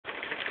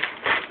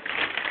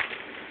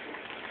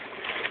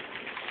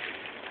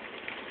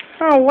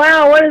Oh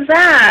wow, what is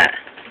that?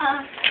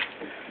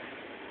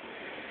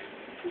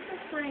 This is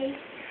my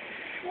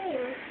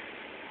thing.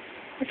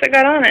 What's it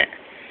got on it?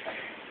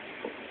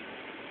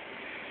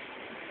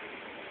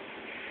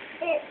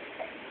 It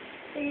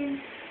is.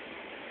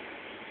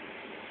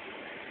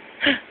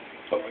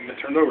 Oh, you got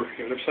turned over.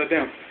 Give it upside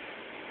down.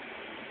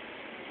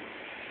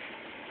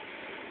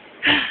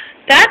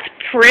 That's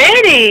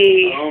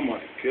pretty. Oh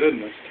my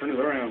goodness. Turn it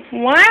around.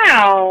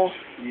 Wow.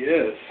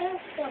 Yes.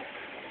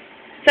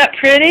 Is that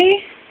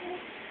pretty?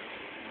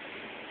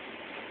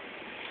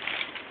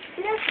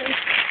 Nothing.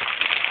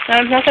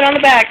 There's nothing on the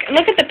back. And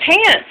look at the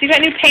pants. You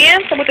got new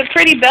pants with a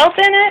pretty belt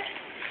in it?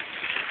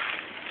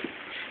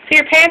 See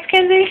your pants,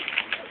 Kenzie?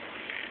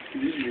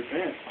 These are your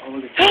pants. Oh,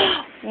 look at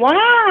that.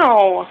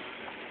 Wow.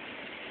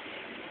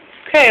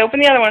 Okay, open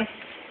the other one.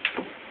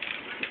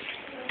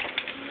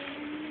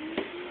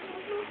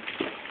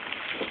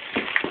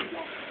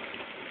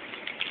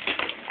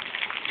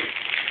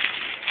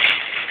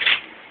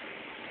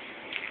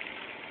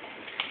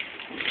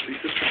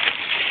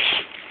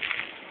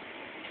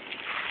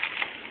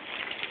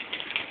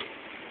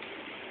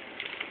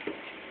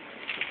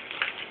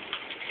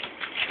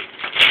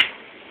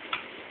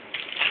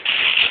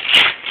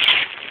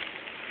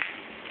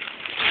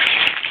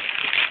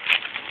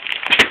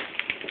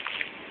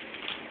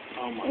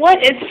 Oh my What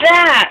is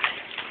that?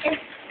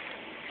 It's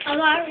a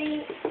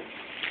Larry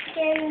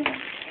and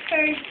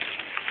her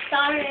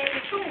daughter in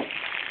school.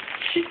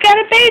 She's got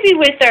a baby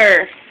with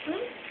her.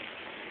 Hmm?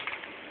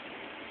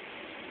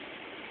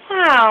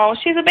 Wow,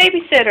 she's a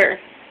babysitter.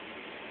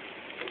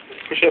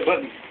 Push that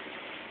button.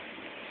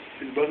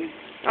 See the button?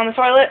 On the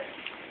toilet?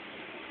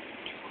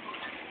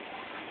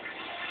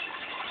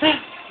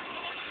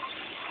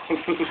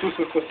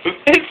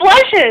 It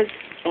flushes.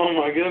 Oh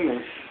my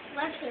goodness.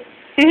 Luscious.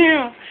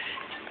 Yeah.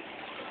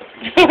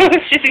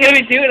 She's going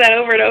to be doing that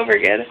over and over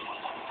again.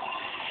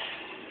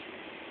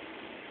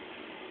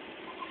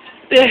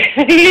 Yeah.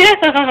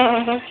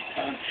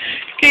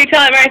 Can you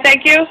tell Aunt Mary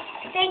thank you?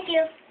 Thank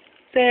you.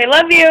 Say, I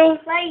love you.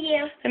 Love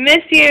you. I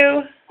miss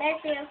you.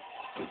 Thank you.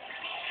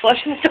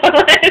 Flush in the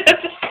toilet.